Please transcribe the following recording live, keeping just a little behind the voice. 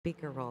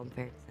speaker role. I'm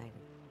very excited.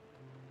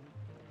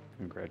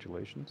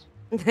 Congratulations.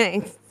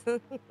 Thanks.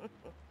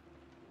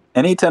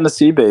 Any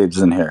Tennessee babes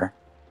in here?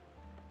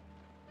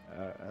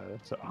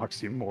 It's an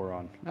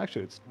oxymoron.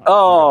 Actually, it's not.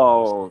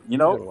 Oh, We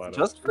got a lot of,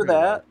 just we for got a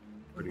lot of that.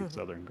 pretty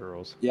southern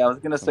girls. Yeah, I was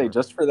gonna say, Somewhere.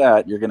 just for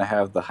that, you're gonna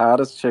have the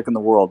hottest chick in the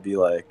world be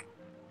like,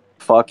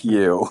 "Fuck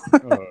you."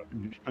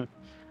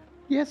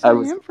 Yes, I I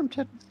was, am from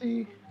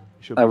Tennessee.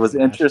 She'll I be was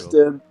from Nashville.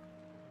 interested,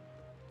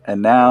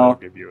 and Yeah, now,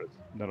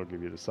 that'll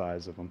give you the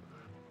size of them.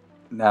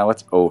 now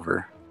it's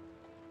over.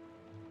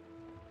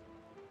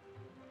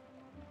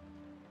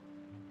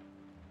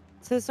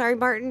 So sorry,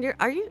 Martin.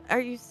 Are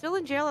you still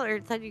in jail, or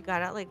it said you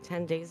got out like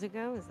 10 days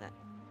ago? Is that?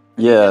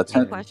 I just Yeah, have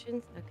two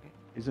questions. Okay.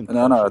 He's in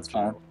no, partial it's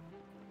fine. jail.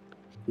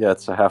 Yeah,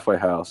 it's a halfway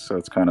house, so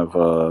it's kind of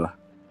a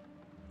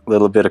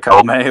little bit of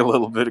column A, a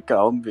little bit of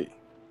column B.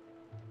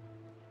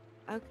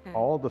 Okay.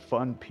 All the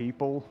fun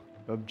people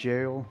of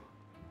jail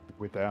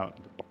without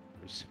the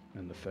bars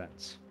and the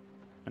fence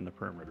and the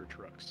perimeter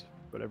trucks.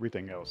 But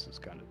everything else is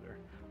kind of there.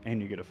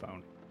 And you get a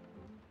phone.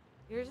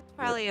 Yours is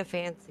probably a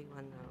fancy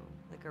one though,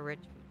 like a rich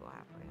people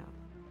halfway house.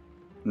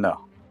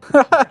 No,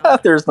 No?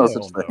 there's no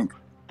Hell such no. thing.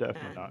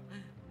 Definitely not.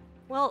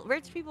 Well,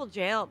 rich people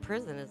jail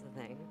prison is a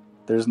thing.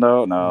 There's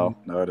no,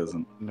 it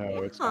isn't.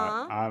 No, it's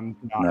not. Huh? I'm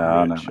not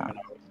No, rich, no. and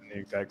I was in the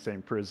exact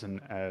same prison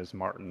as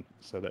Martin,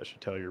 so that should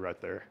tell you right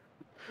there.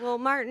 Well,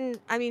 Martin,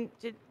 I mean,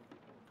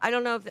 I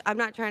don't know if I'm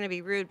not trying to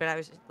be rude, but I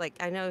was just like,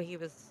 I know he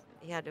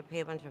had to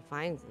pay a bunch of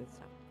fines and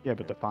stuff. Yeah,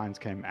 but the fines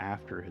came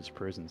after his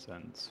prison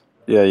sentence.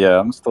 Yeah,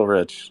 I'm still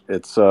rich.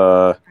 It's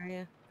Are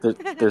you?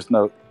 there's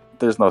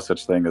no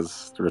such thing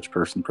as rich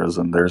person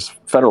prison. There's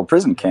federal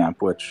prison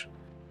camp, which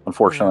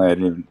unfortunately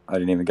I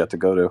didn't even get to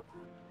go to.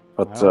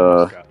 But I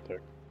almost got to.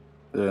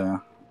 yeah.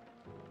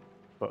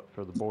 But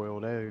for the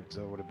boiled eggs,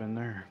 I would have been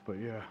there. But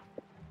yeah.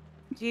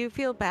 Do you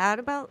feel bad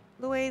about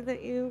the way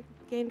that you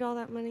gained all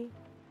that money?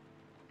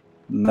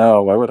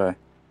 No, why would I?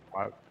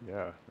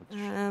 Yeah.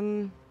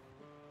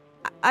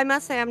 I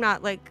must say I'm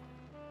not like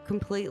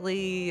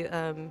completely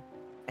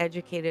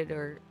educated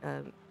or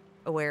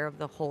aware of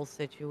the whole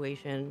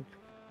situation.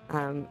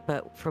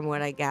 But from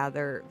what I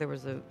gather, there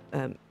was a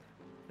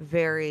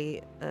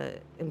very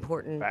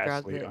important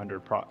drug Vastly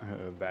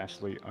that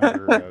vastly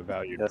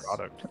undervalued Yes.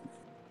 product.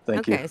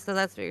 Thank you. Okay, so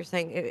that's what you're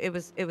saying. It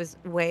was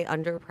way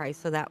underpriced,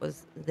 so that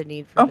was the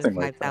need for Something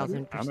the like that.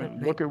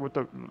 5,000%.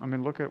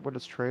 Look at what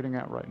it's trading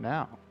at right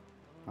now.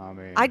 I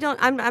mean,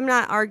 I'm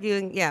not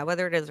arguing. Yeah,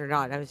 whether it is or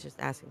not. I was just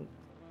asking.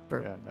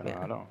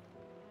 I don't.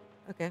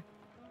 Okay.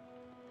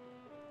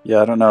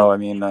 Yeah, I don't know. I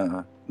mean,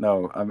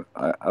 no,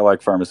 I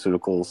like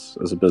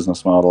pharmaceuticals as a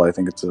business model. I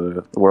think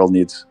the world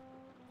needs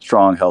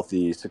strong,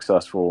 healthy,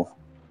 successful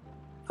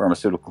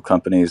pharmaceutical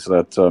companies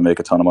that make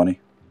a ton of money.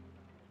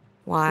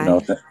 Why? You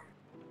know,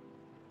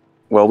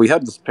 well, we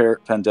had this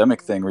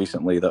pandemic thing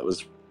recently that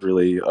was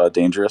really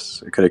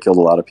dangerous. It could have killed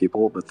a lot of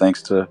people, but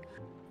thanks to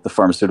the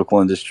pharmaceutical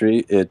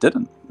industry, it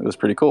didn't. It was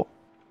pretty cool.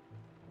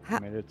 I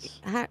mean, it's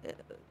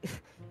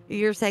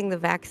you're saying the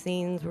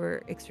vaccines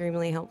were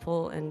extremely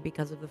helpful, and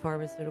because of the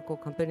pharmaceutical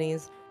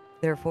companies,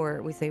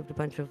 therefore we saved a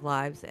bunch of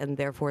lives, and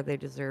therefore they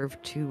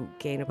deserve to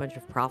gain a bunch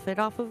of profit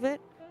off of it.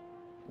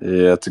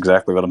 Yeah, that's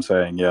exactly what I'm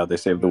saying. Yeah, they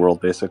saved the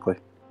world basically.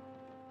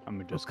 I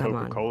mean, does come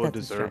on, Coca-Cola that's a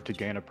deserve to stretch.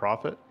 gain a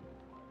profit?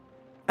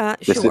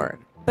 Sure,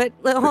 but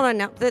hold on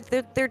now.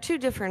 They're two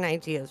different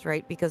ideas,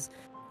 right? Because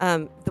I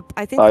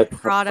think the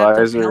product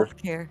of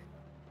healthcare.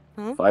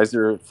 Huh?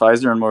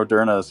 Pfizer and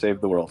Moderna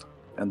saved the world,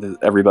 and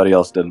everybody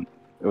else didn't.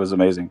 It was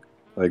amazing.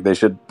 Like they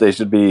should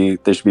be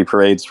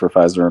parades for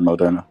Pfizer and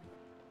Moderna.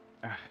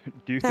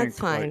 Do you That's think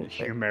fine, like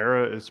but-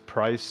 Humira is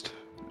priced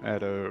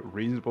at a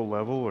reasonable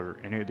level, or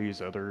any of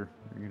these other,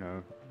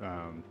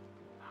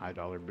 high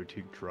dollar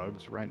boutique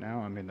drugs right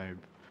now? I mean,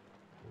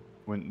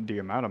 when the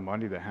amount of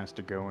money that has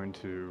to go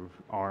into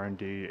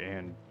R&D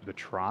and the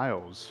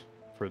trials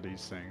for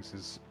these things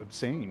is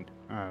obscene.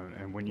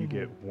 And when you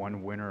get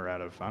one winner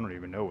out of, I don't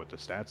even know what the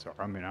stats are.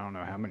 I mean, I don't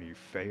know how many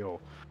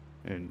fail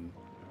in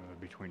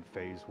between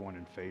phase 1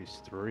 and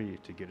phase 3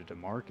 to get it to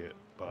market,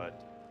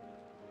 but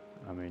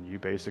I mean, you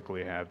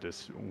basically have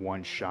this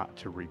one shot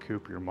to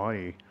recoup your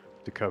money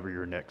to cover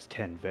your next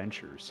 10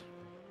 ventures.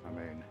 I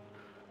mean,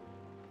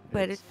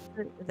 but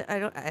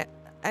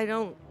I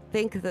don't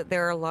think that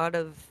there are a lot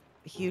of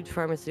huge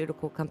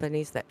pharmaceutical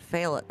companies that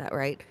fail at that,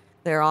 right?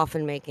 They're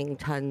often making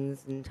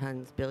tons and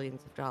tons,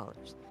 billions of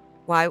dollars.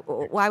 Why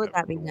would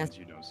that be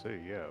necessary? You don't see,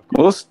 yeah. Of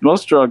course.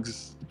 Most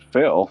drugs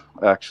fail,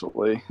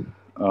 actually.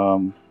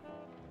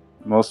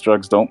 Most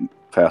drugs don't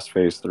pass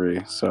phase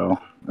 3, so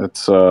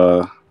it's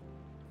a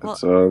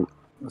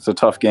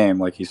tough game.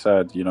 Like he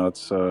said,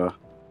 it's for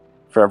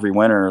every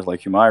winner,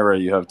 like Humira,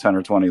 you have 10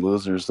 or 20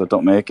 losers that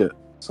don't make it.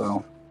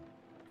 So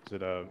is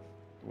it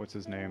what's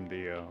his name?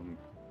 The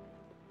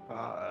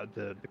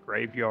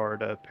graveyard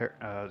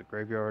the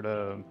graveyard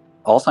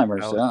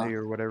Alzheimer's, fallacy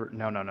or whatever.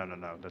 No,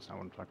 that's not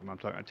what I'm talking about. I'm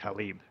talking about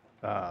Talib.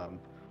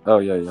 Oh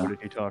yeah. What did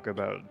he talk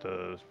about?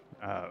 The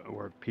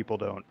where people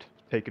don't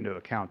take into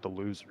account the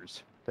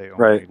losers. They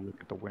only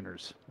look at the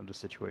winners of the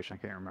situation. I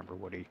can't remember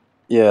what he.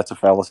 Yeah, it's a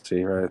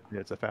fallacy, right?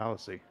 It's a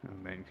fallacy.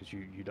 I mean, because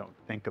you don't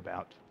think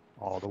about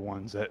all the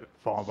ones that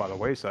fall by the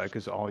wayside,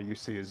 because all you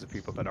see is the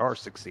people that are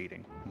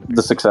succeeding, and the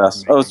The people that are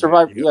success. Oh,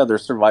 making it. Yep. Yeah,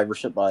 there's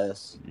survivorship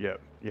bias.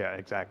 Yep. Yeah.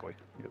 Exactly.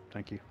 Yep.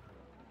 Thank you.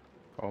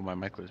 Oh, my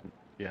mic was,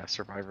 yeah,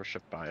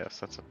 survivorship bias.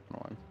 That's a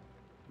fun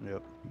one.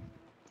 Yep.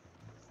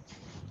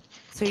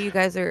 So you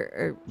guys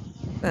are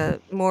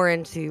more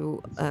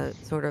into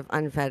sort of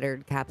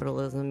unfettered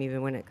capitalism,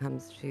 even when it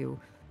comes to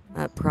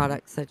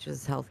products such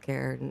as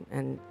healthcare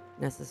and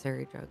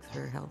necessary drugs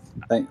for health.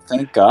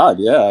 Thank God.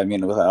 Yeah, I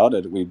mean, without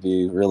it, we'd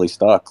be really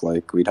stuck.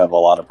 Like, we'd have a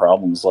lot of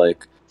problems.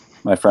 Like,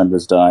 my friend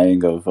was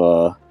dying of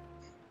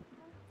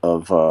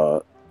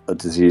a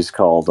disease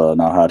called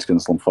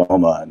non-Hodgkin's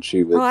lymphoma, and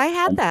she Oh, would. I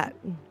had that.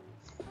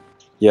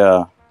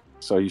 Yeah,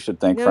 so you should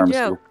thank No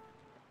pharmaceutical. joke.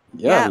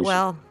 Yeah, Yeah, you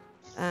well,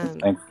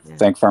 should yeah.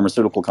 thank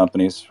pharmaceutical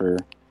companies for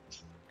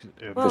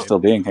Well, still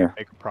being here.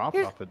 Make a profit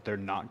Here's- off it. They're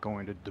not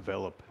going to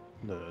develop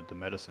the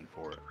medicine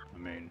for it. I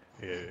mean,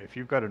 if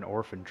you've got an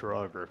orphan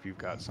drug, or if you've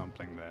got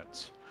something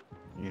that's,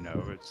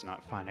 it's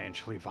not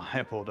financially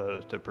viable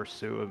to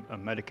pursue a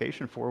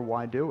medication for,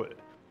 why do it?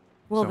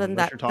 well, So then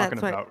unless you're talking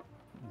that's what about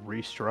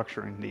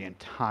restructuring the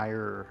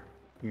entire,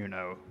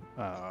 healthcare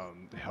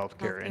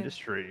Healthcare.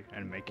 industry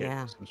and make it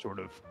Yeah. some sort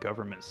of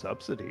government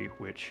subsidy,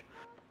 which,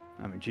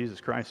 I mean,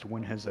 Jesus Christ,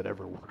 when has that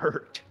ever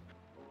worked?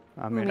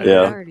 I mean,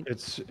 Yeah.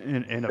 it's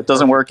in a It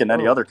doesn't work in perfect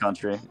any world. other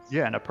country.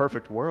 Yeah, in a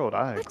perfect world,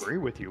 I agree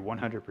with you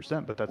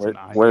 100%, but that's Where an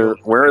ideal.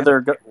 where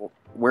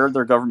are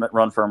there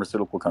government-run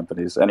pharmaceutical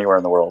companies anywhere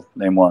in the world?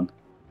 Name one.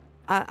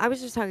 I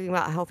was just talking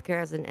about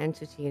healthcare as an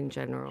entity in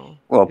general.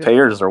 Well, Yeah.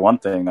 payers are one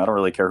thing. I don't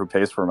really care who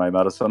pays for my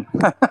medicine,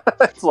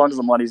 as long as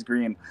the money's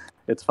green,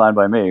 it's fine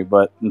by me.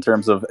 But in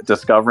terms of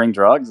discovering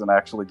drugs and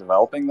actually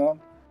developing them,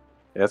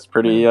 it's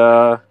pretty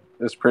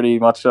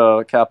much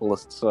a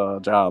capitalist's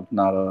job,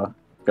 not a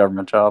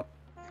government job.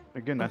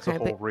 Again, that's Okay,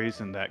 the whole but-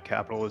 reason that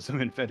capitalism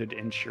invented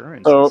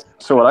insurance.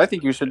 So what I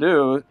think you should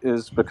do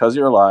is, because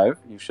you're alive,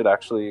 you should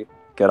actually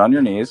get on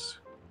your knees,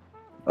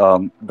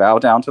 bow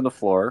down to the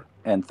floor,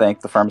 and thank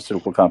the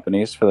pharmaceutical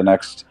companies for the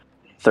next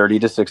 30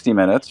 to 60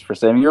 minutes for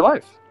saving your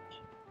life.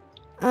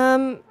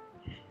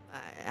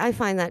 I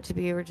find that to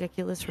be a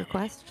ridiculous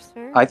request,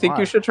 sir. I think Why?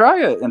 you should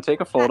try it and take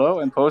a photo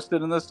and post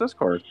it in this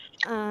Discord.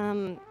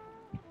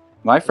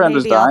 My friend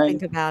was Maybe I'll dying.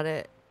 think about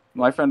it.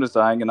 My friend was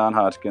dying in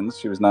non-Hodgkin's.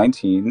 She was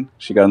 19.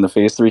 She got in the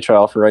phase 3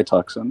 trial for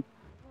Rituxan,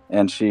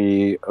 and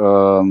she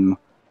was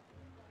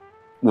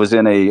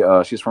in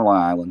a. She's from Long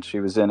Island. She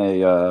was in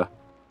a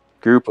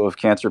group of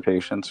cancer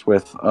patients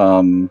with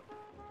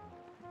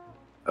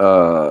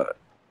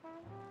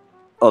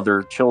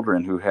other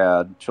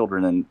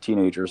children and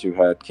teenagers who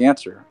had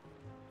cancer.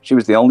 She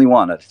was the only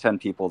one out of 10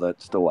 people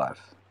that's still alive,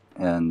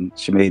 and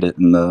she made it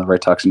in the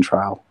Rituxan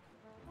trial.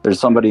 There's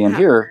somebody in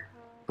here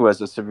who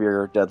has a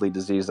severe, deadly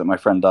disease that my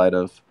friend died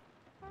of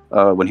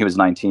when he was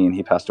 19.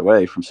 He passed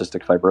away from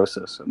cystic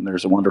fibrosis, and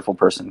there's a wonderful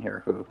person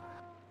here who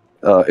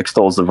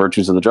extols the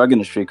virtues of the drug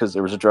industry, because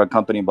there was a drug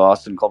company in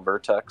Boston called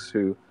Vertex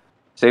who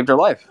saved her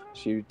life.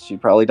 She'd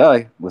probably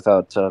die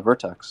without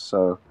Vertex.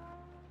 So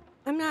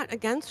I'm not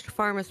against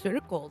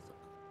pharmaceuticals,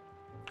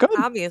 good.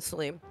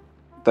 obviously.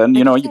 Then I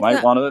you just think might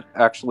that- want to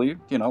actually,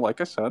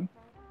 like I said,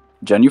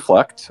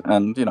 genuflect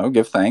and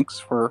give thanks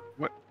for.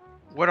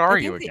 What are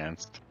think you the-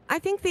 against? I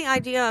think the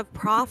idea of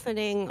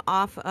profiting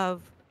off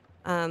of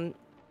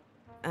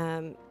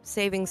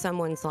saving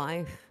someone's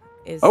life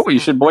is. Oh, you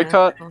should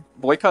unethical.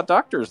 boycott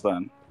doctors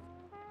then.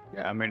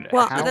 Yeah, I mean,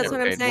 Well, how that's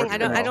what I'm what's saying.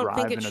 gonna I don't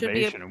think drive it should be a-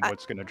 innovation, and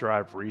what's going to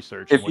drive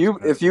research. If and you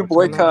what's gonna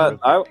boycott,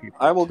 motivate people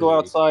I will go to-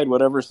 outside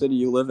whatever city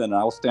you live in. And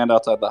I will stand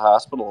outside the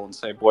hospital and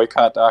say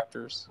boycott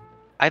doctors.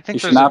 I think You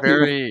should there's a not be-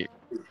 very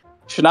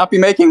Should not be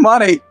making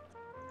money.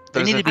 They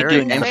there's need a to be very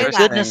doing it out of the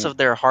interesting- goodness of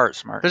their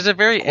hearts, Mark. There's a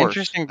very Of course.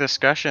 interesting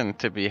discussion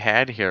to be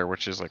had here,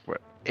 which is like,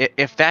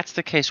 if that's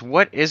the case,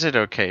 what is it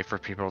okay for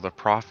people to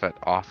profit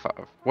off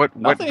of? What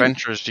Nothing.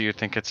 ventures do you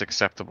think it's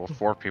acceptable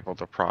for people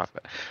to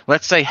profit?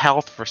 Let's say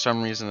health for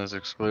some reason is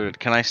excluded.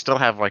 Can I still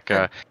have like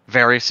a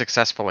very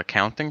successful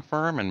accounting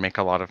firm and make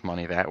a lot of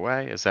money that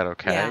way? Is that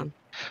okay? Yeah.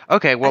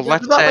 Okay, well I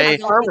let's don't- say I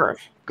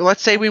don't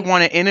think- we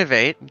want to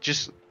innovate.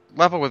 Just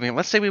level with me.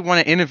 Let's say we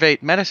want to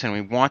innovate medicine. We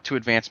want to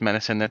advance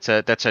medicine.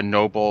 That's a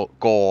noble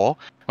goal.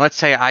 Let's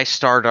say I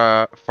start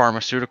a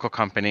pharmaceutical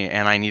company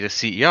and I need a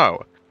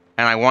CEO,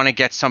 and I want to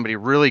get somebody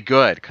really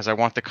good because I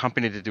want the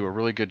company to do a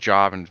really good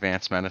job in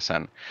advanced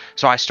medicine.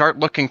 So I start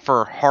looking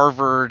for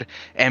Harvard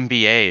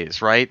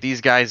MBAs, right? These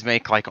guys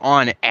make like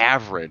on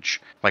average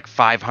like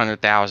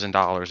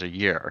 $500,000 a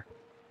year.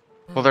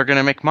 Well, they're going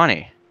to make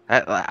money.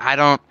 I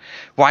don't.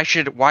 Why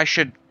should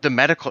the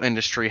medical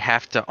industry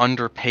have to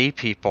underpay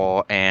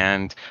people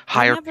and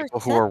hire never people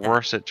who said are that.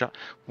 worse at jobs?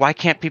 Why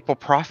can't people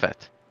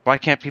profit? Why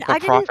can't people I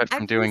didn't- profit I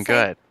from didn't doing say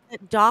good?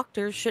 that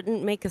doctors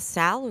shouldn't make a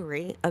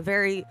salary.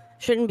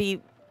 Shouldn't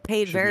be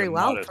paid Should be very a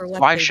well modest- for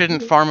what Why they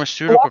shouldn't do.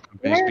 pharmaceutical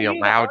companies Where be are you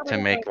allowed to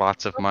ordering make my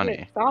lots of company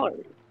money?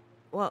 salary?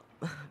 Well,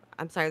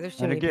 I'm sorry. There's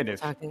too And many again, people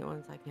if talking at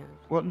once. I can't.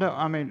 well, no,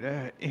 I mean,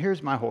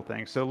 here's my whole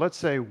thing. So let's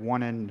say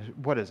one in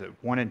what is it?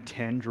 1 in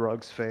 10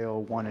 drugs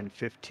fail. 1 in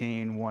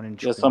 15. 1 in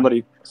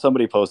 20.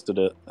 Somebody posted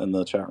it in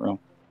the chat room.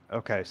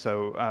 Okay,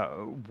 so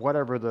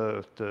whatever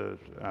the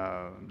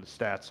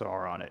stats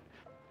are on it,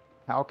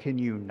 how can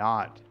you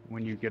not,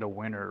 when you get a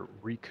winner,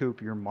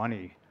 recoup your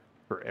money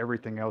for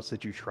everything else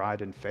that you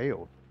tried and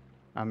failed?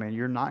 I mean,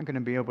 you're not going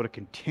to be able to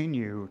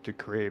continue to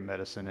create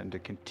medicine and to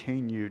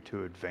continue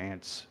to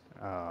advance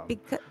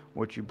Because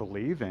what you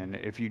believe in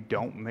if you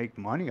don't make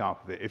money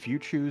off of it. If you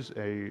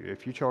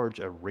charge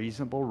a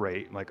reasonable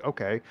rate, like,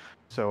 okay,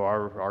 so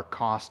our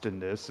cost in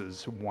this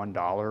is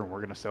 $1 and we're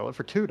going to sell it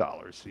for $2,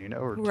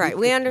 or right,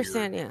 we 250 or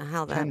understand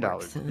how that $10.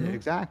 works.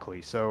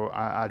 Exactly. So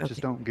I just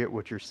Okay. don't get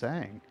what you're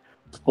saying.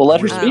 Well, I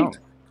let her really speak. don't.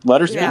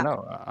 Let her Yeah, Yeah. speak.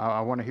 no,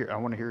 I want to hear. I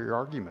want to hear your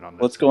argument on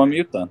Let's this. go on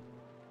mute then.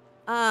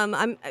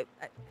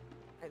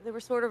 There were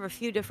sort of a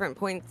few different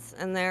points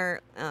in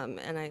there, and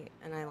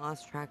I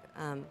lost track.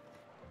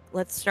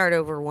 Let's start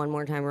over one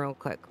more time, real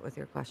quick, with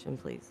your question,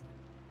 please.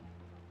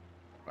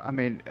 I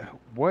mean,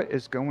 what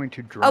is going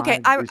to Okay,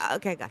 drive these?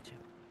 okay, gotcha.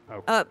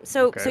 Oh,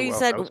 So okay, you well,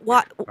 said that was quick.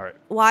 All right.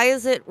 why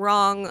is it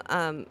wrong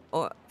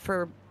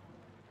for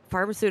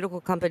pharmaceutical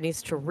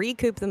companies to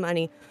recoup the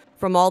money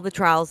from all the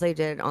trials they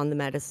did on the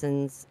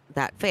medicines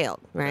that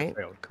failed, right?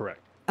 That failed. Correct.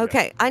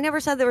 Okay, Yes. I never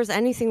said there was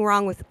anything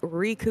wrong with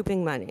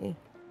recouping money,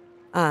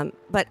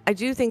 but I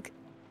do think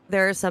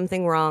there is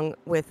something wrong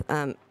with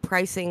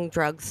pricing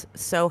drugs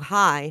so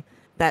high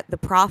that the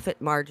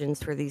profit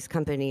margins for these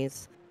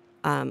companies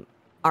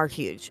are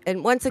huge.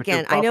 And once But your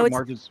again, I know profit it's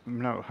margins,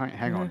 no,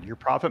 hang on. Your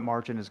profit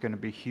margin is going to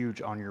be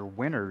huge on your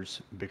winners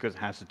because it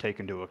has to take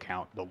into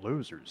account the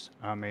losers.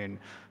 I mean,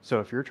 so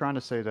if you're trying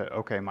to say that,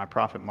 okay, my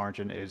profit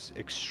margin is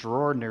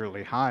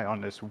extraordinarily high on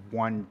this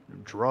one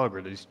drug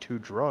or these two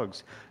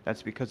drugs,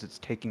 that's because it's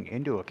taking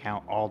into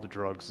account all the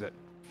drugs that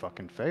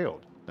fucking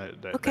failed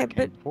okay, that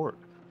but came forward.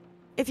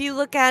 if you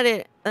look at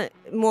it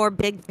more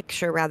big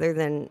picture rather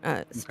than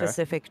Okay.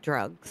 specific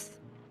drugs,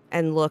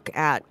 and look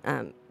at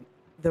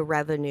the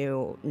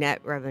revenue, net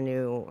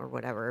revenue, or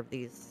whatever of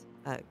these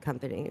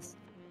companies,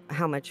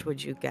 how much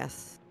would you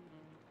guess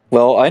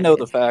Well, I that know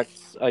the is?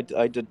 facts. I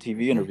did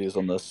TV Okay, interviews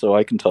on this, so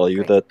I can tell you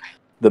great. that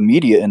the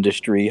media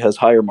industry has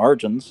higher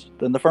margins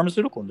than the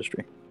pharmaceutical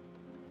industry.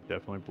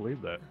 Definitely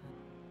believe that.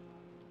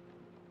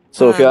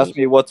 So if you ask Um,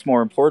 me what's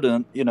more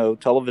important,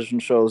 television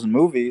shows and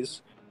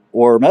movies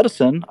or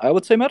medicine, I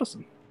would say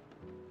medicine.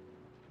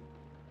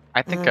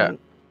 I think um,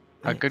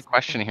 a good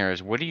question here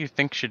is, what do you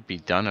think should be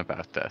done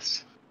about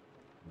this?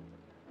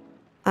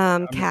 I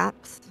mean,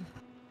 caps,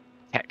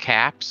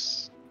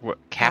 Caps? What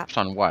cap caps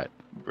on what?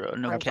 Bro,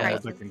 no on caps on cap.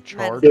 what they prices, can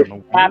charge They're on medicine. the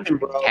winners. capping,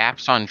 bro.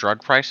 Caps on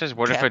drug prices?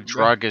 What if a Capping,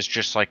 bro. drug is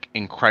just like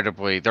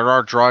incredibly? There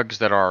are drugs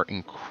that are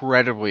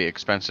incredibly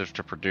expensive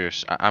to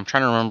produce. I'm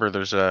trying to remember.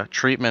 There's a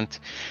treatment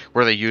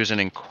where they use an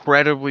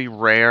incredibly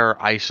rare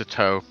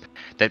isotope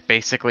that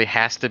basically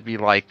has to be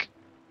like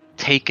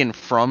taken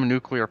from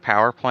nuclear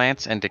power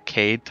plants and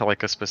decayed to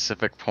like a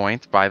specific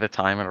point by the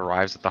time it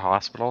arrives at the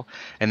hospital,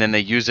 and then they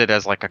use it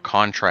as like a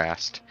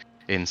contrast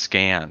in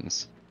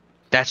scans.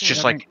 That's Yeah,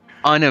 just I mean, like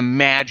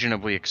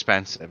unimaginably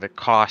expensive. It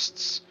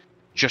costs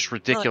just Well,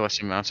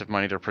 ridiculous amounts of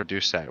money to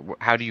produce that.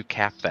 How do you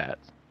cap that?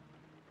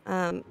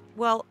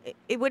 well,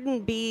 it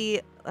wouldn't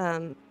be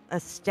a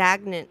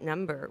stagnant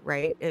number,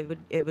 right? It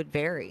would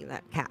vary.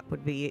 That cap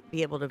would be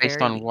able to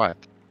Based on vary what?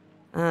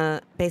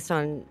 based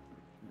on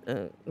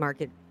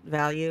market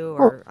value,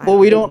 Well, or I well, don't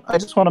we know. don't. I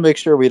just want to make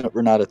sure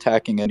we're not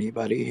attacking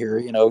anybody here.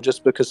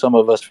 Just because some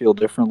of us feel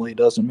differently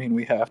doesn't mean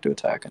we have to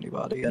attack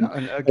anybody. no,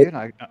 And and again,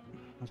 I'm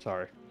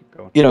sorry.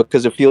 Go on.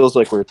 because it feels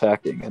like we're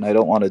attacking, and I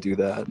don't want to do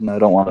that, and I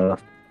don't want to,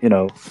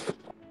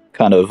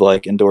 kind of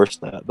like endorse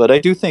that. But I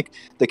do think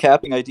the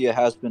capping idea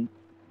has been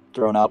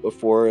thrown out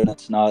before, and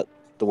it's not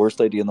the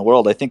worst idea in the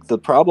world. I think the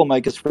problem, I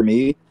guess, for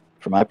me,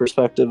 from my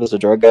perspective as a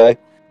drug guy,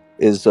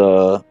 is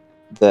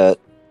that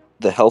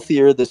the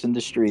healthier this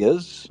industry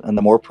is, and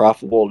the more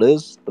profitable it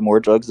is, the more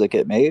drugs that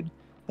get made,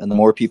 and the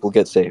more people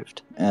get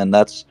saved. And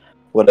that's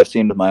what I've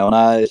seen with my own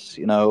eyes.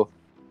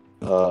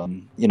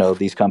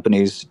 These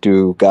companies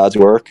do God's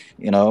work.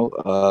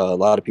 A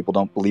lot of people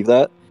don't believe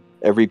that.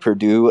 Every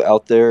Purdue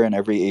out there and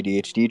every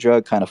ADHD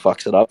drug kind of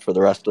fucks it up for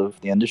the rest of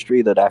the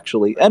industry that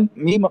actually, and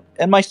me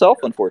and myself,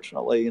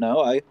 unfortunately,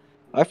 I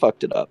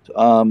fucked it up.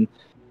 I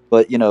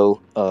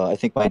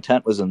think my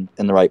intent was in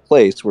the right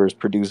place, whereas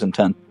Purdue's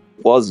intent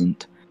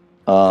wasn't.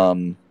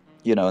 And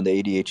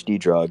the ADHD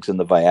drugs and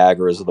the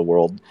Viagra's of the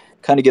world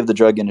kind of give the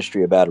drug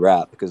industry a bad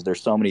rap because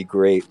there's so many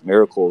great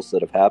miracles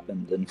that have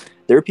happened. And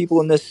there are people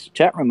in this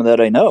chat room that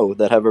I know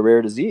that have a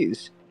rare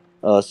disease,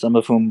 some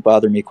of whom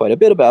bother me quite a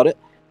bit about it,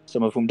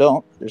 some of whom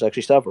don't. There's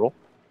actually several.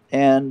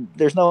 And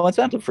there's no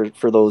incentive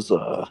for those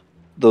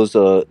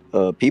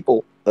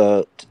people.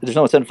 There's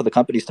no incentive for the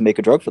companies to make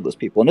a drug for those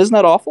people. And isn't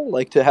that awful?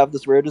 Like, to have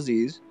this rare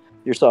disease,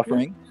 you're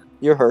suffering,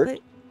 you're hurt, But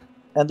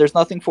and there's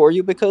nothing for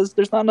you because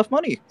there's not enough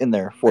money in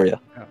there for you.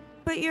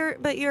 but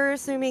you're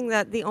assuming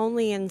that the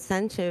only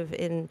incentive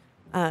in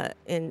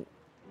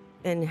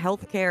in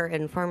healthcare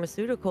and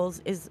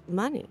pharmaceuticals is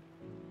money.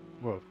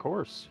 Well, of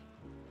course.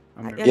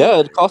 I mean, Yeah,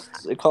 it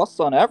costs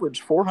on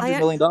average $400 I-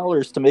 million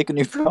to make a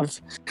new drug.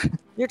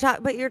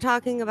 but you're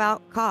talking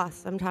about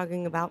costs. I'm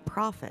talking about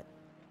profit.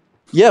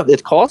 Yeah,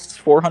 it costs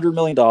 $400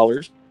 million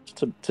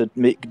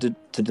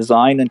to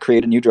design and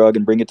create a new drug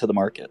and bring it to the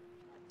market.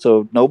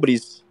 So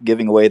nobody's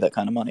giving away that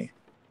kind of money.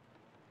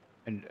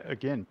 and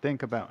again,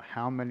 think about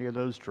how many of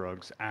those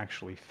drugs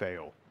actually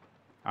fail.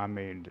 I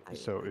mean, I-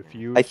 so I if know.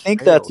 you I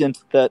think fail,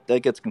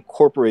 that gets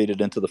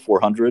incorporated into the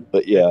 400,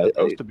 but it's yeah,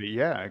 supposed to be,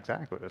 yeah,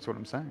 exactly. That's what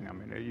I'm saying. I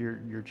mean,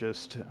 you're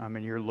just, I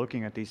mean, you're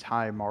looking at these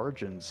high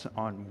margins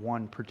on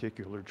one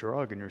particular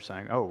drug, and you're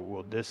saying, oh,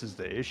 well, this is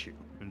the issue,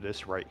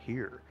 this right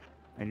here,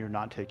 and you're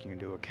not taking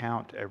into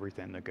account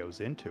everything that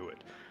goes into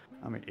it.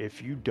 I mean,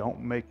 if you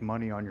don't make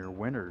money on your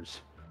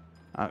winners,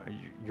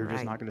 you're just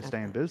Right. not going to Okay.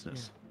 stay in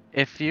business.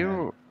 If And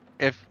you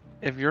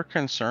if your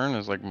concern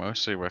is like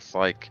mostly with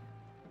like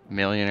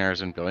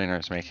millionaires and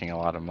billionaires making a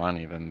lot of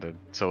money, then the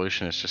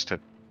solution is just to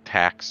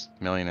tax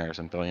millionaires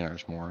and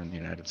billionaires more in the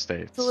United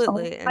States.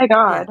 Absolutely. Oh my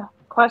God.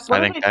 Quest,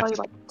 what I did think I tell you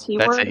about the T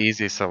that's word? an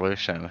easy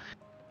solution.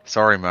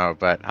 Sorry, Mo,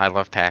 but I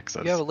love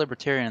taxes. You have a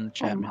libertarian in the Oh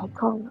chat, my man.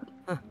 God.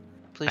 I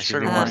Please should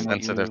start be more warning what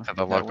sensitive you to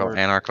the that local word.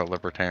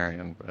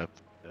 anarcho-libertarian, but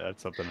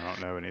that's something I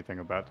don't know anything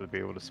about to be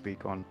able to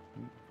speak on.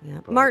 Yeah,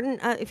 But- Martin,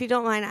 if you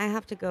don't mind, I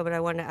have to go, but I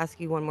wanted to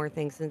ask you one more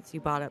thing since you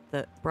brought up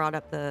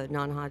the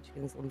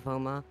non-Hodgkin's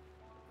lymphoma.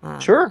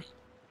 sure.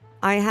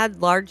 I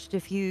had large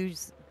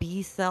diffuse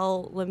B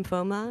cell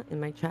lymphoma in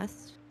my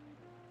chest,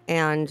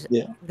 and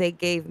Yeah. they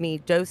gave me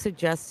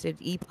dose-adjusted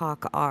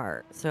EPOC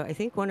R. So I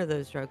think one of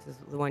those drugs is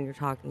the one you're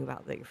talking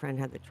about that your friend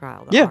had the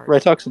trial. The Yeah, R.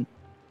 Rituxan.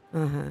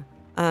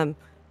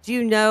 Do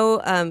you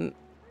know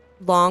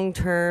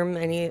long-term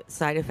any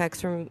side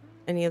effects from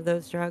any of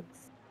those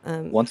drugs?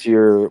 Once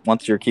your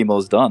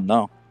chemo's done,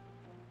 no.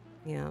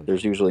 Yeah.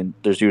 There's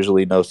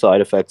usually no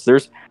side effects.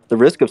 There's the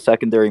risk of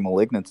secondary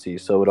malignancy,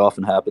 so it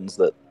often happens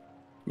that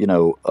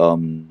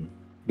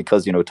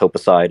because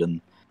topicide and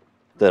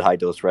that high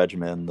dose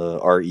regimen, the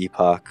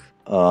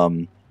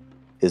REPOC,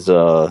 is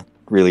a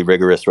really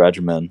rigorous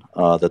regimen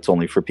that's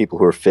only for people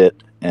who are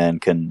fit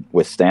and can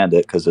withstand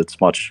it, because it's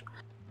much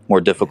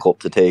more difficult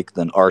to take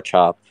than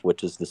RCHOP,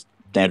 which is the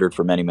standard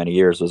for many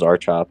years was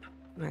RCHOP.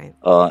 Right.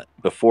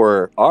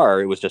 Before R,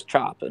 it was just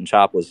CHOP, and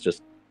CHOP was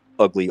just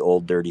ugly,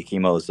 old, dirty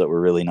chemos that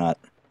were really not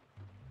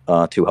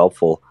too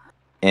helpful.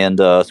 And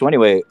so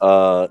anyway,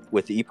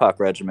 with the EPOC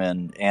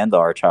regimen and the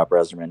RCHOP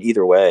regimen,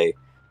 either way,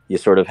 you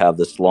sort of have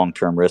this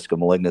long-term risk of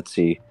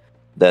malignancy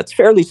that's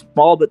fairly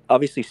small, but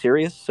obviously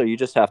serious. So you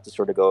just have to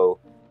sort of go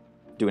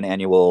do an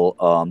annual.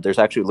 There's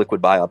actually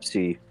liquid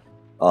biopsy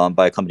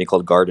by a company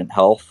called Guardant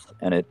Health,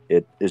 and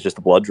it is just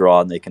a blood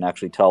draw, and they can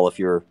actually tell if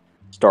you're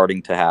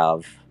starting to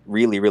have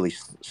really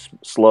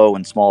slow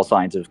and small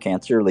signs of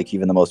cancer, like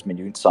even the most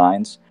minute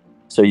signs.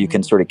 So you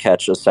can sort of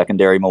catch a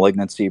secondary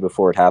malignancy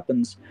before it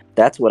happens.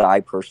 That's what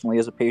I personally,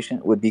 as a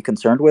patient, would be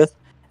concerned with.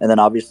 And then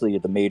obviously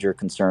the major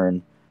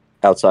concern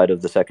outside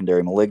of the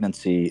secondary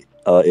malignancy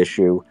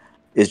issue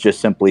is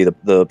just simply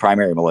the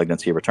primary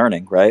malignancy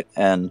returning, right?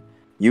 And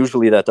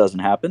usually that doesn't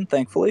happen,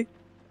 thankfully.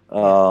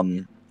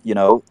 The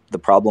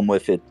problem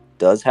with it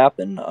does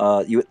happen.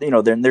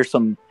 There's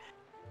some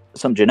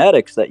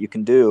genetics that you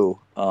can do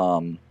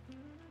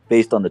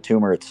based on the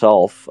tumor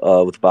itself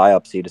with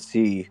biopsy to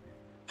see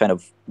kind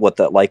of what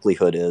that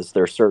likelihood is.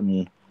 There's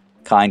certain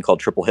kind called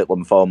triple hit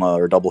lymphoma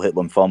or double hit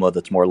lymphoma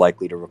that's more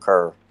likely to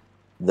recur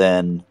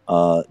than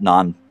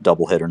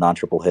non-double hit or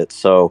non-triple hit.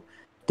 So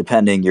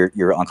depending, your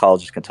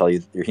oncologist can tell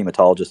you, your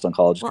hematologist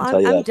oncologist can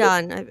tell you I'm that.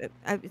 done.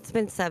 It's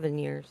been 7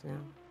 years now.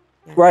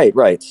 Yeah. Right.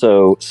 But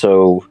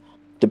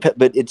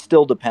it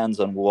still depends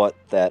on what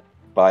that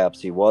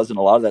biopsy was, and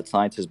a lot of that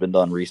science has been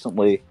done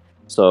recently.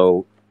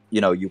 So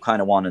you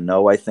kind of want to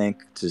know, I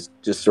think, to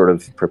just sort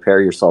of prepare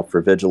yourself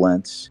for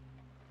vigilance.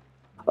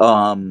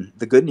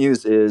 The good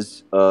news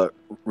is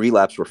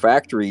relapse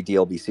refractory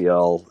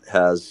DLBCL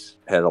has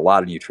had a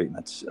lot of new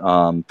treatments.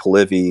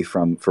 Polivy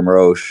from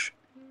Roche,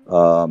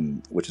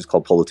 which is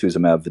called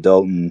polatuzumab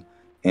vedotin,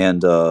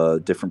 and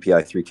different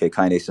PI3K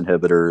kinase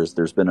inhibitors.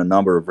 There's been a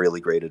number of really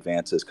great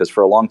advances, because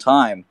for a long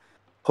time,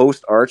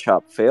 post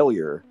RCHOP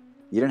failure,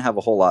 you didn't have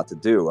a whole lot to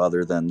do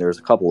other than there's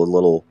a couple of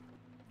little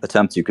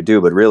attempts you could do,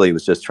 but really it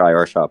was just try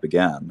RCHOP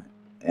again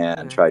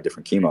and try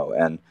different chemo.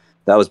 And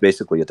that was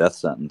basically a death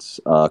sentence,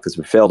 because if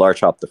you failed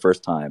RCHOP the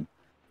first time,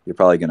 you're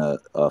probably going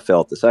to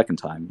fail it the second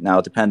time.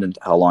 Now, dependent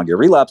how long your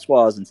relapse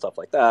was and stuff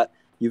like that,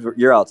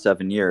 you're out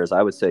 7 years.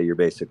 I would say you're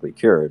basically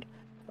cured,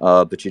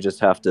 but you just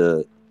have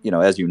to,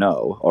 as you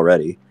know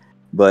already,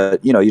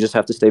 but you just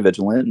have to stay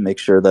vigilant and make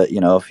sure that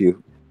if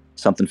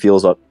something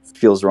feels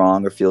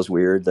wrong or feels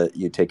weird, that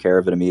you take care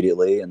of it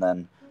immediately. And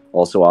then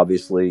also,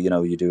 obviously,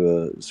 you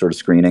do a sort of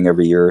screening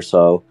every year or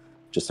so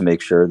just to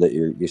make sure that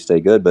you stay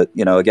good. But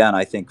again,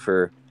 I think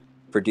for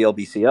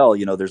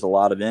DLBCL, there's a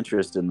lot of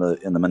interest in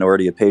the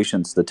minority of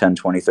patients, the 10,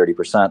 20,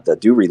 30% that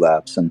do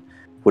relapse. And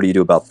what do you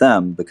do about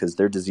them? Because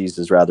their disease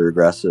is rather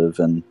aggressive.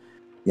 And,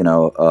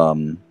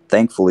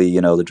 thankfully,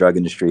 the drug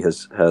industry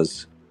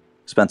has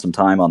spent some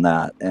time on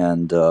that,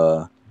 and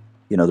the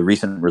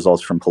recent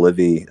results from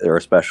Polivy are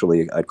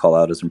especially, I'd call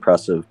out as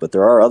impressive. But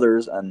there are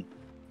others, and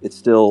it's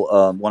still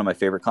one of my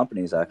favorite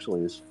companies.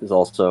 Actually, is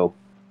also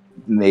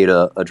made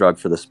a drug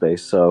for the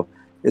space. So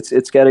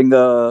it's getting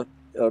to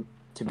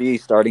be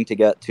starting to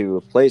get to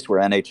a place where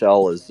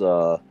NHL is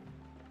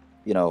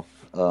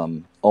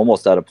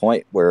almost at a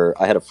point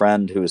where I had a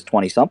friend who was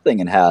 20 something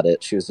and had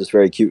it. She was this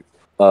very cute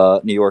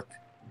New York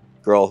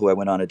girl who I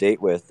went on a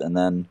date with, and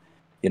then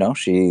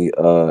she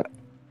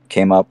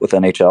came up with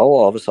NHL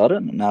all of a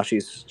sudden, and now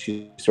she's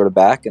sort of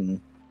back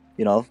and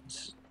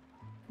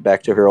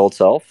back to her old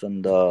self,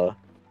 and I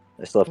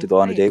still have to go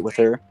on a date with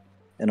her,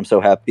 and I'm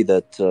so happy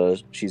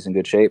that she's in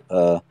good shape.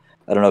 I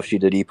don't know if she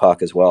did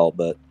EPOC as well,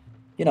 but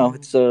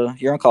it's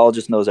your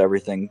oncologist knows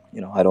everything.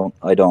 I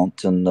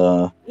don't, and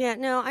Yeah,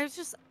 no,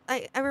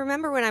 I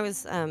remember when I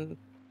was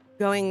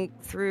going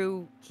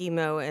through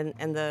chemo,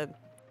 and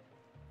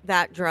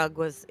that drug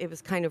was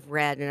kind of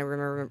red, and I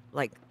remember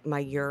like my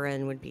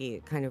urine would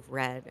be kind of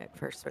red at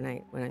first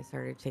when I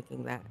started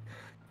taking that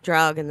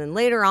drug, and then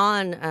later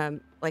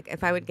on, like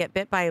if I would get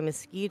bit by a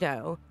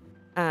mosquito,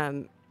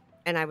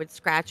 and I would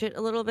scratch it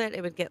a little bit,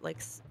 it would get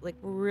like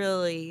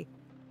really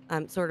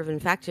sort of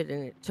infected,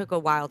 and it took a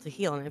while to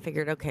heal, and I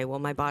figured, okay, well,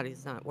 my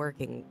body's not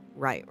working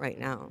right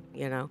now,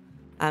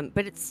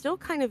 but it still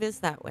kind of is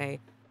that way,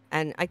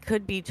 and I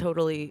could be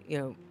totally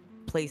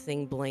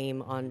placing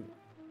blame on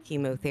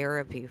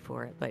chemotherapy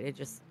for it, but it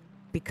just,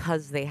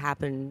 because they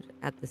happened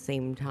at the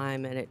same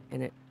time, and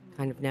it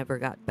kind of never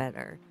got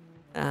better.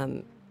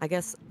 I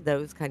guess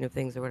those kind of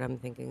things are what I'm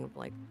thinking of,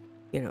 like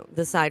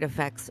the side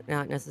effects,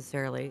 not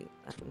necessarily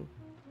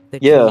the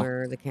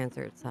tumor or the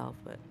cancer itself,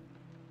 but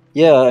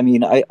yeah, I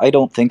mean, I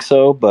don't think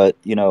so, but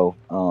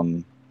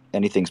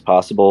anything's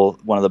possible.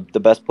 One of the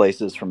best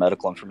places for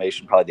medical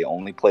information, probably the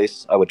only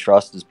place I would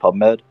trust, is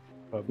PubMed,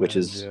 which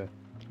is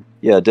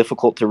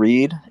difficult to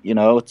read.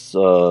 It's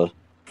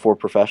for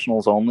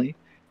professionals only,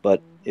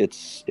 but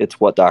it's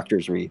what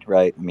doctors read,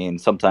 right? I mean,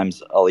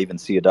 sometimes I'll even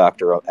see a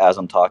doctor as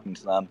I'm talking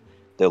to them.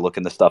 They're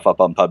looking the stuff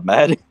up on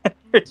PubMed.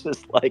 It's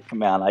just like,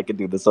 man, I could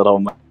do this at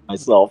home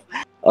myself.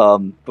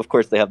 Of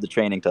course, they have the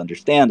training to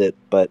understand it,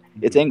 but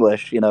it's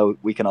English.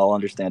 We can all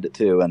understand it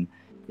too. And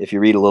if you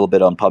read a little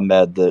bit on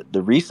PubMed,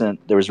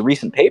 there was a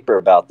recent paper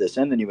about this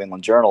in the New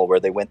England Journal where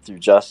they went through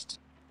just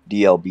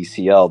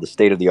DLBCL, the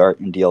state of the art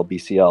in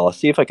DLBCL. I'll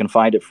see if I can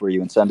find it for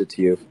you and send it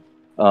to you.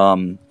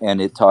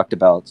 And it talked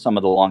about some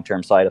of the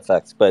long-term side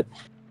effects, but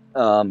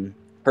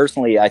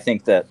personally, I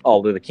think that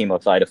all of the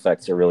chemo side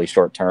effects are really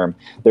short-term.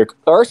 There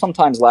are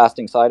sometimes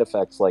lasting side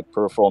effects like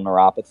peripheral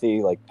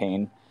neuropathy, like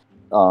pain,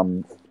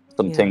 some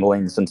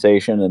tingling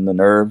sensation in the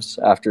nerves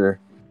after.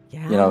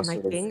 My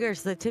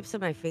fingers, the tips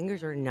of my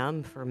fingers are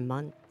numb for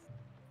months.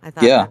 I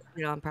thought,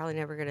 I'm probably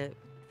never gonna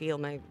feel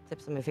my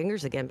tips of my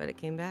fingers again, but it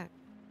came back.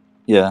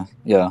 Yeah.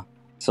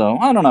 So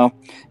I don't know.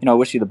 I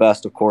wish you the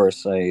best, of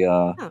course.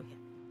 I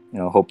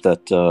hope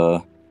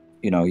that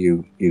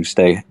you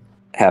stay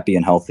happy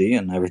and healthy,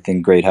 and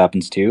everything great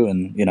happens to you.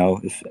 And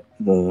if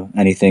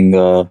anything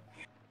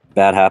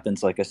bad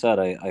happens, like I said,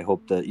 I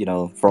hope that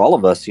for all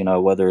of us,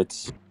 whether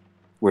it's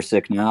we're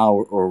sick now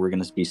or we're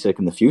going to be sick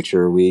in the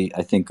future,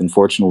 I think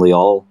unfortunately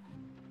all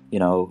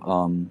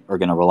are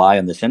going to rely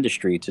on this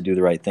industry to do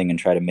the right thing and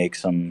try to make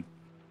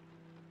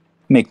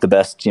the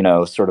best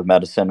sort of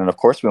medicine. And of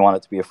course we want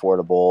it to be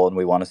affordable, and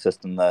we want a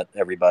system that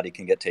everybody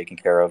can get taken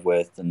care of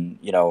with. And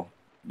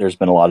there's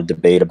been a lot of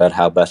debate about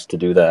how best to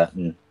do that,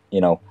 and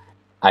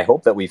I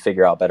hope that we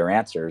figure out better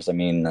answers. I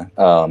mean,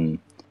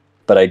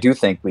 but I do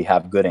think we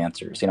have good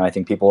answers. I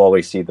think people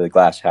always see the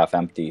glass half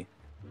empty.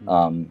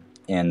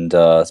 And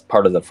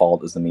part of the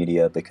fault is the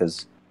media,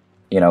 because,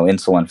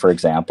 insulin, for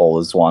example,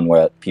 is one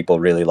where people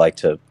really like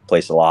to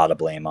place a lot of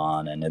blame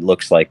on, and it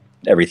looks like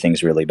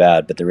everything's really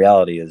bad. But the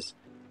reality is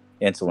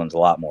insulin's a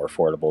lot more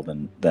affordable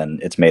than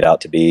it's made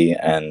out to be,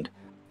 and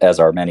as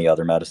are many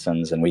other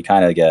medicines. And we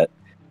kind of get,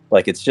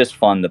 like, it's just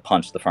fun to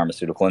punch the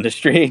pharmaceutical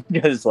industry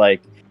because,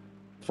 like,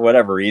 for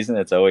whatever reason,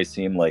 it's always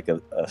seemed like a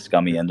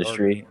scummy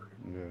industry.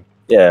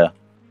 Yeah.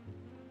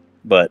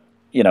 But,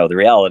 the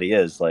reality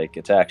is, like,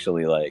 it's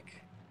actually like,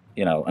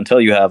 until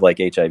you have like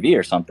HIV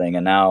or something,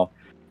 and now,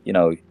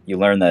 you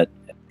learn that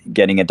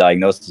getting a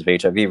diagnosis of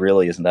HIV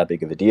really isn't that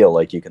big of a deal.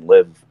 Like, you can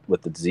live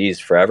with the disease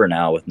forever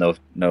now with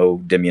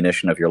no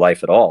diminution of your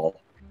life at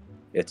all.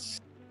 It's,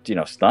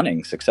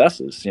 stunning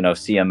successes.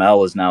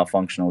 CML is now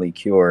functionally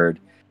cured.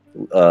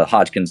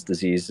 Hodgkin's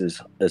disease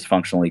is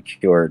functionally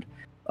cured.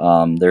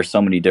 There's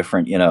so many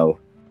different,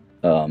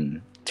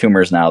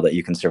 tumors now that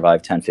you can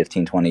survive 10,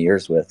 15, 20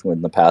 years with,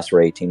 when the past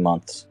were 18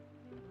 months.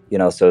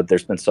 So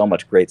there's been so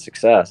much great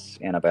success,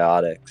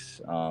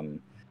 antibiotics, the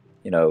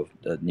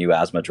new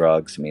asthma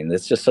drugs. I mean,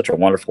 it's just such a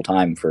wonderful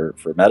time for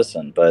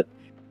medicine. But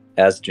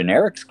as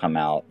generics come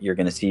out, you're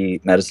going to see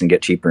medicine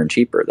get cheaper and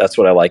cheaper. That's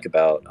what I like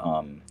about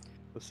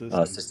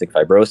cystic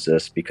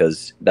fibrosis,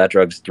 because that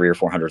drug's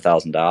 $300,000 or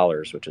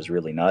 $400,000, which is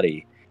really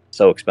nutty.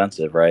 So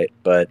expensive, right?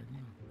 But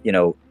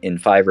in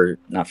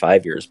not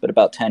 5 years, but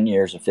about 10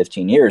 years or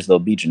 15 years, they'll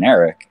be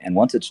generic. And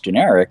once it's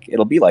generic,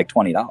 it'll be like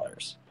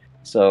 $20.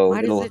 So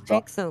Why does it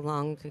take so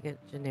long to get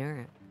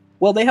generic?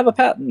 Well, they have a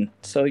patent.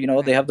 So,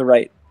 Right. they have the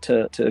right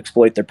to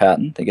exploit their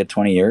patent. They get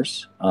 20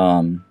 years.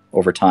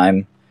 Over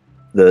time,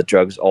 the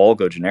drugs all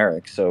go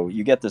generic. So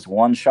you get this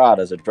one shot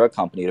as a drug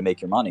company to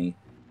make your money.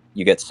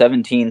 You get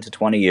 17 to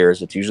 20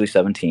 years. It's usually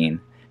 17.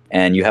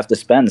 And you have to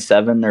spend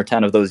 7 or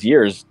 10 of those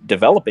years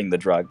developing the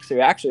drug. So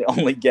you actually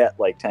only get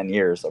like 10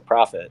 years of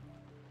profit.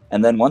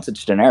 And then once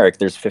it's generic,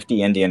 there's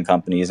 50 Indian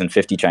companies and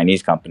 50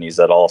 Chinese companies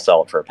that all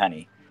sell it for a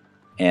penny.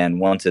 And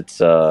once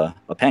it's a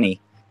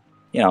penny,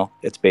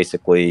 it's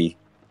basically,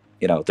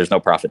 there's no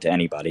profit to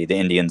anybody. The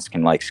Indians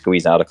can like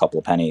squeeze out a couple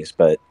of pennies,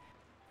 but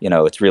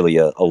it's really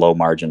a low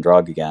margin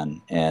drug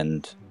again.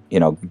 And,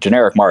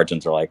 generic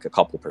margins are like a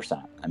couple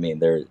percent. I mean,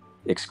 they're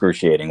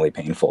excruciatingly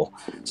painful.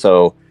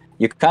 So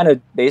you kind of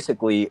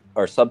basically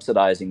are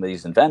subsidizing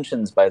these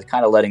inventions by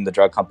kind of letting the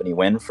drug company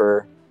win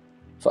for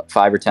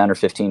 5 or 10 or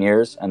 15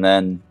 years. And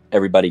then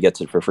everybody gets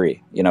it for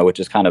free, which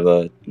is kind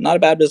of not a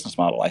bad business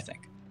model, I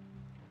think.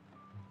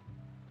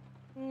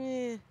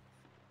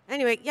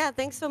 Anyway, yeah,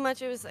 thanks so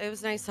much. It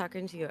was nice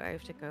talking to you. I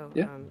have to go.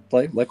 Yeah,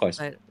 likewise.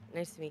 But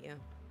nice to meet you.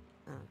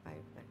 Bye.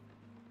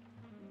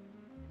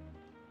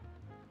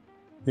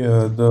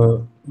 Yeah,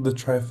 the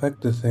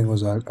trifecta thing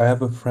was like, I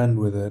have a friend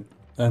with it,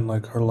 and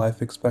like her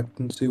life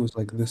expectancy was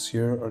like this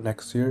year or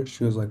next year.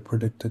 She was like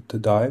predicted to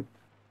die,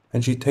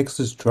 and she takes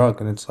this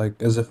drug, and it's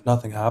like as if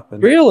nothing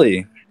happened.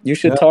 Really? You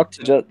should Yeah. talk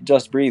to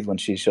Just Breathe when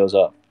she shows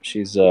up.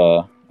 She's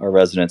our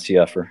resident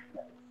CFer.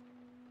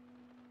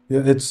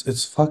 Yeah,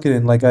 it's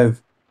fucking like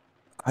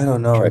I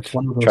don't know. It's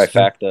one of those things.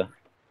 Trifecta.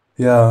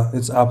 Yeah,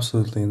 it's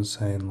absolutely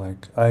insane.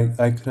 Like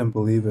I couldn't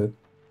believe it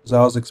because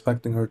I was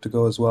expecting her to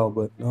go as well,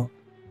 but no,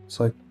 it's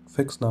like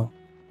fixed now.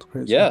 It's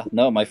crazy. Yeah,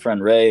 no, my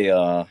friend Ray,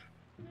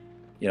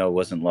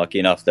 wasn't lucky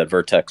enough that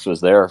Vertex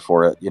was there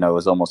for it. It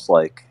was almost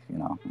like,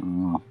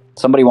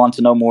 somebody wants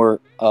to know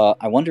more.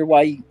 I wonder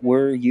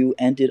where you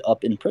ended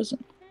up in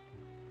prison.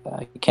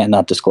 I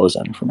cannot disclose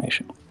that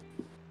information.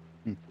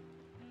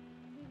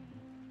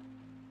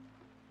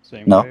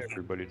 Same way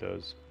everybody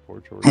does.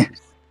 Poor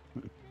choices.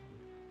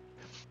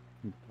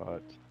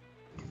 But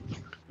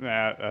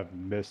I've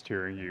missed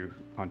hearing you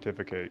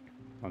pontificate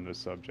on this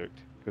subject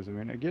because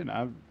again,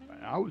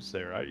 I was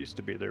there. I used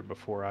to be there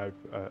before I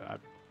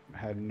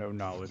had no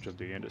knowledge of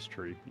the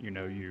industry.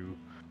 You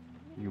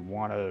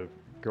want to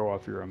go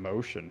off your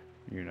emotion,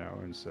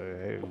 and say,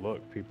 hey,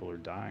 look, people are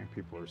dying,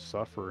 people are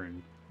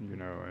suffering,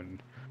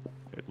 and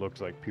it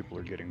looks like people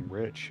are getting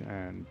rich,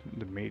 and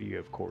the media,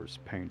 of course,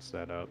 paints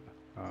that up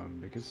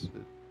because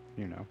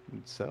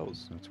it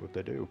sells. That's what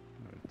they do.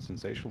 It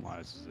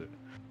sensationalizes it.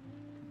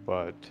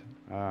 But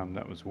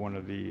that was one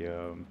of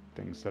the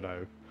things that I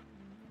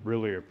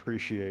really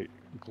appreciate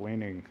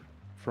gleaning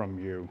from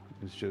you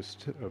is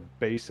just a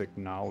basic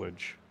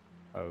knowledge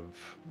of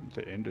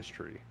the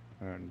industry.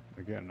 And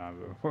again,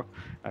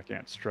 I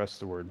can't stress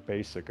the word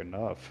basic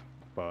enough,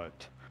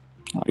 but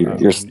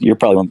you're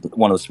probably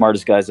one of the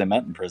smartest guys I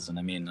met in prison.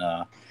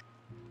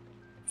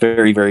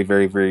 Very, very,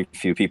 very, very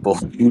few people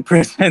in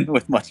prison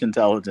with much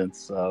intelligence.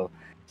 So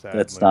sadly,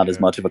 that's not as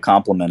much of a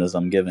compliment as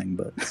I'm giving,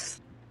 but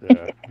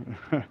yeah.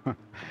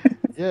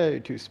 Yay,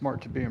 too smart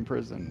to be in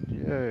prison.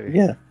 Yay.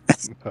 Yeah.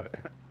 But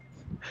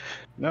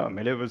no,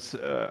 it was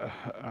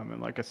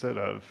like I said,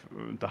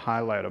 the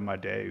highlight of my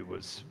day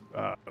was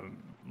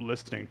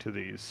listening to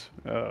these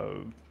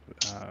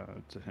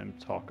to him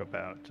talk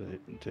about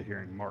to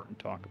hearing Martin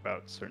talk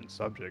about certain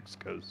subjects,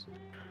 because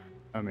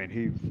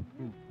he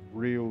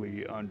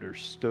really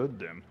understood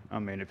them.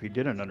 If he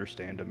didn't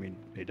understand them,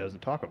 he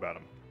doesn't talk about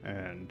them.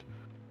 And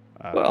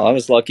well, I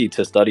was lucky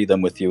to study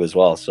them with you as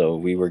well, so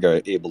we were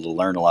able to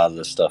learn a lot of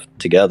this stuff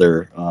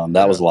together.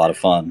 That was a lot of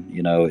fun.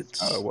 It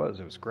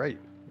was great.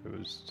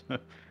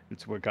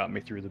 It's what got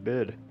me through the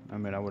bid. I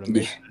would have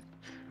made it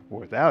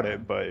without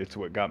it, but it's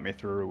what got me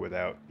through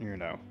without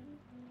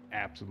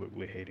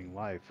absolutely hating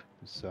life.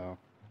 So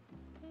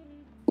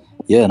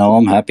yeah, no,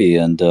 I'm happy,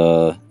 and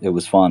it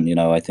was fun.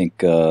 I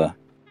think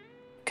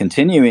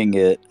continuing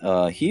it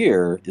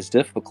here is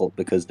difficult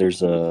because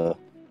there's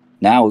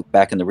now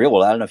back in the real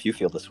world, I don't know if you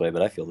feel this way,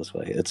 but I feel this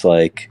way. It's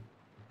like,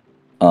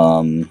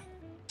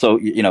 so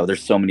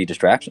there's so many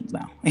distractions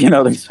now.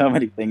 There's so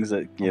many things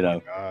that Oh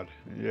my God.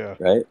 Yeah.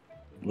 Right.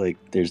 Like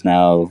there's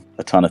now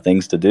a ton of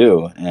things to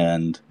do,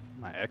 and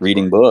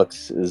reading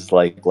books is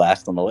like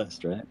last on the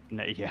list, right?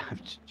 Yeah.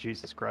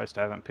 Jesus Christ,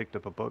 I haven't picked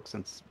up a book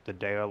since the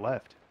day I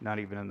left. Not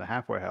even in the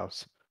halfway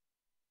house.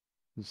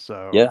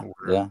 So yeah.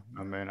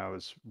 I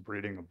was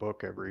reading a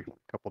book every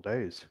couple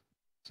days.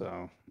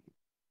 So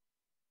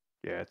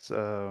yeah, it's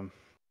a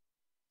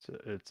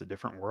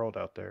different world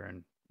out there,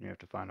 and you have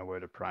to find a way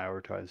to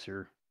prioritize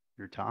your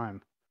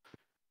time,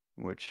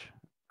 which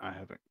I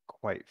haven't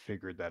quite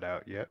figured that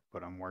out yet,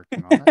 but I'm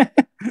working on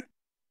it.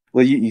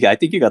 Well, I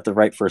think you got the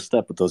right first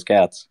step with those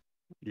cats.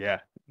 Yeah,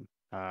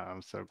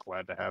 I'm so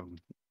glad to have them.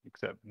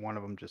 Except one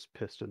of them just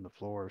pissed in the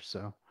floor.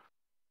 So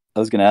I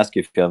was gonna ask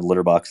you if you have a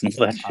litter box and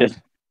all that shit.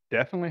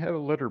 definitely have a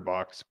litter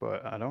box,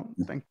 but I don't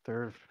think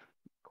they're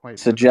quite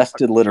litter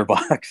Suggested box. litter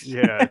box.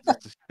 Yeah,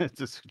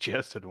 it's a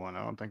suggested one.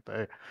 I don't think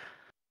they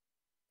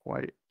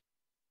quite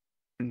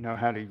know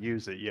how to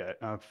use it yet.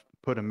 I've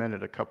put them in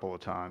it a couple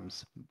of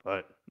times,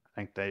 but I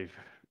think they've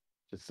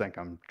just think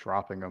I'm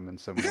dropping them in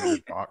some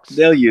litter box.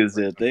 They'll use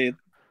it. They'll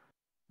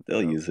So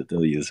use it.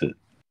 They'll use it.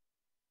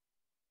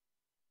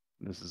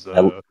 this is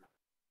I,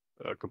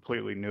 a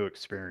completely new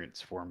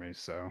experience for me.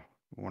 So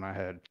when I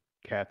had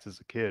cats as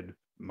a kid,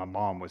 my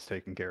mom was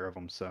taking care of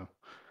them. So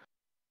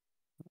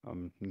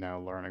I'm now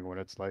learning what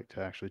it's like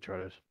to actually try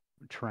to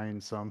train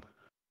some.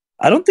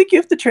 I don't think you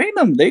have to train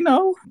them. They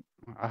know.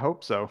 I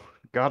hope so.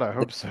 God, I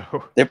hope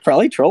so. They're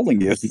probably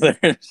trolling you. They're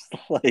just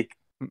like,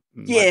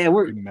 Might yeah,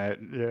 be mad.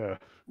 Yeah.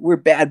 we're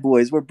bad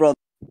boys. We're brothers.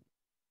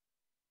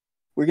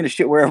 We're gonna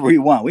shit wherever we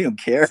want. We don't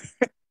care.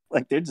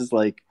 Like they're just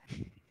like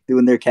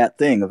doing their cat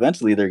thing.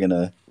 Eventually, they're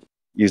gonna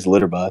use the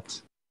litter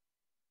box.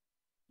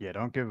 Yeah,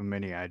 don't give them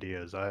any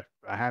ideas. I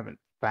haven't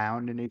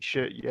found any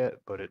shit yet,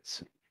 but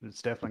it's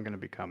definitely going to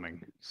be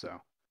coming. So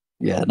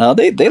Yeah, no,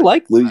 they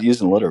like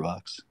using the litter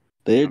box.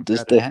 They're I've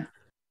just got it.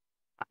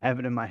 I have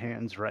it in my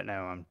hands right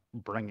now. I'm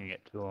bringing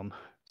it to them.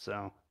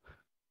 So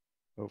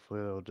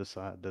hopefully they'll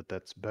decide that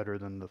that's better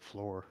than the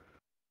floor.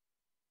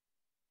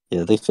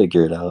 Yeah, they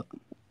figure it out.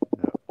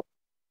 Yep.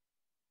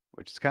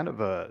 Which is kind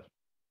of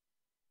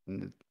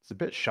it's a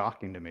bit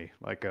shocking to me.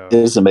 Like It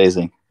is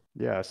amazing.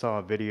 yeah, I saw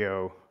a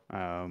video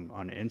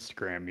on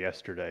Instagram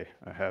yesterday.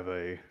 I have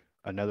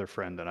another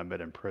friend that I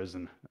met in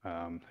prison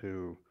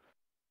who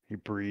he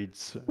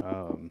breeds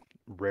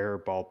rare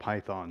ball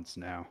pythons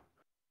now.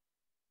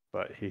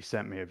 But he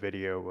sent me a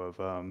video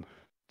of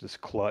this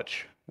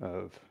clutch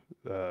of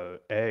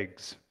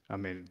eggs. I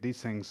mean,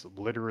 these things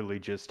literally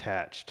just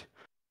hatched,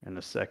 and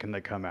the second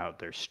they come out,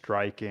 they're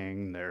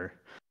striking.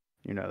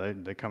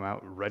 They come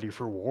out ready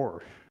for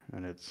war,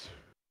 and it's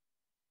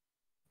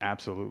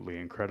absolutely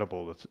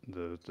incredible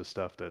the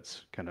stuff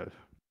that's kind of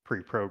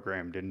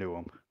pre-programmed into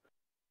them.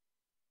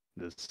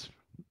 This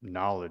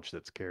knowledge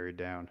that's carried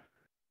down.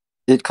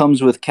 It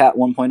comes with Cat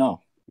 1.0.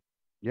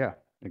 Yeah,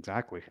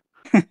 exactly.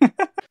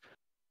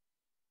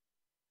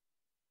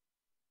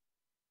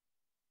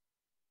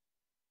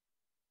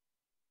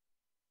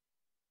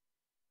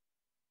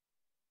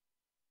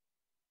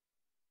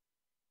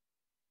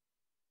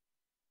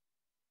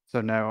 So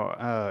now,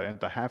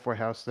 at the halfway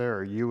house there,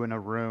 are you in a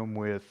room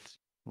with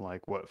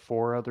like what,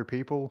 four other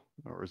people,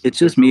 or is it It's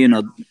just me bigger?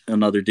 and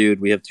another dude.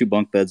 We have 2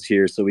 bunk beds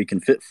here, so we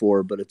can fit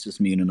 4, but it's just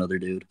me and another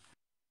dude.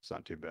 It's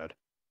not too bad.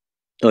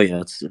 Oh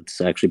yeah,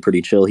 it's actually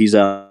pretty chill. He's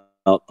out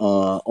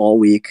all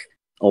week,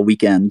 all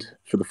weekend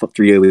for the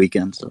 3-day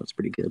weekend, so it's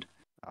pretty good.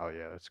 Oh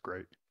yeah, that's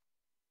great.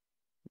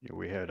 Yeah,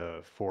 we had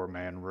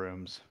 4-man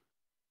rooms,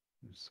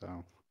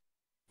 so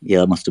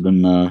Yeah, it must have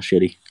been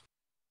shitty.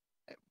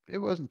 it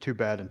wasn't too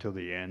bad until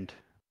the end.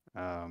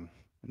 Um,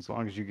 as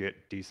long as you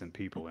get decent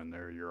people in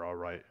there, you're all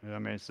right. I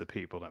mean, it's the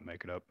people that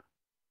make it up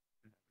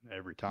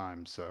every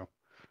time. So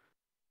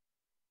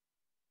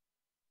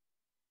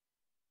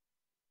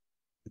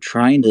I'm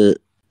trying to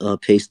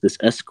paste this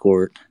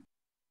escort.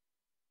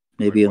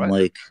 wait, Maybe I'm what?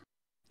 like,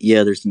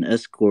 yeah, there's an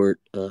escort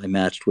I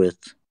matched with.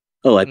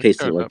 Oh, I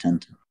pasted it Showed like up. 10.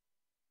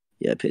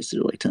 Yeah, I pasted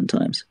it like 10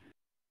 times.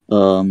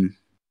 Um,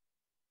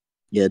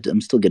 yeah,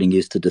 I'm still getting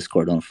used to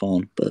Discord on a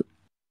phone, but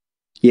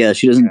yeah,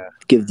 she doesn't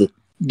give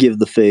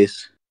the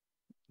face.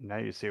 Now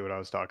you see what I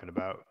was talking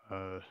about.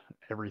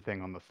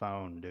 Everything on the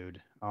phone,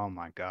 dude. Oh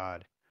my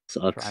God.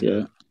 Sucks. Trying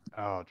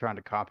Yeah, to trying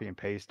to copy and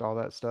paste all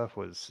that stuff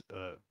was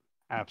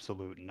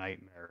absolute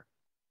nightmare.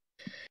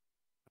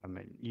 I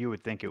mean, you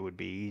would think it would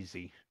be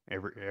easy.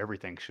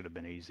 Everything should have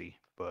been easy,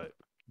 but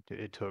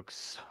it took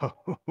so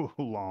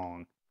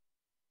long.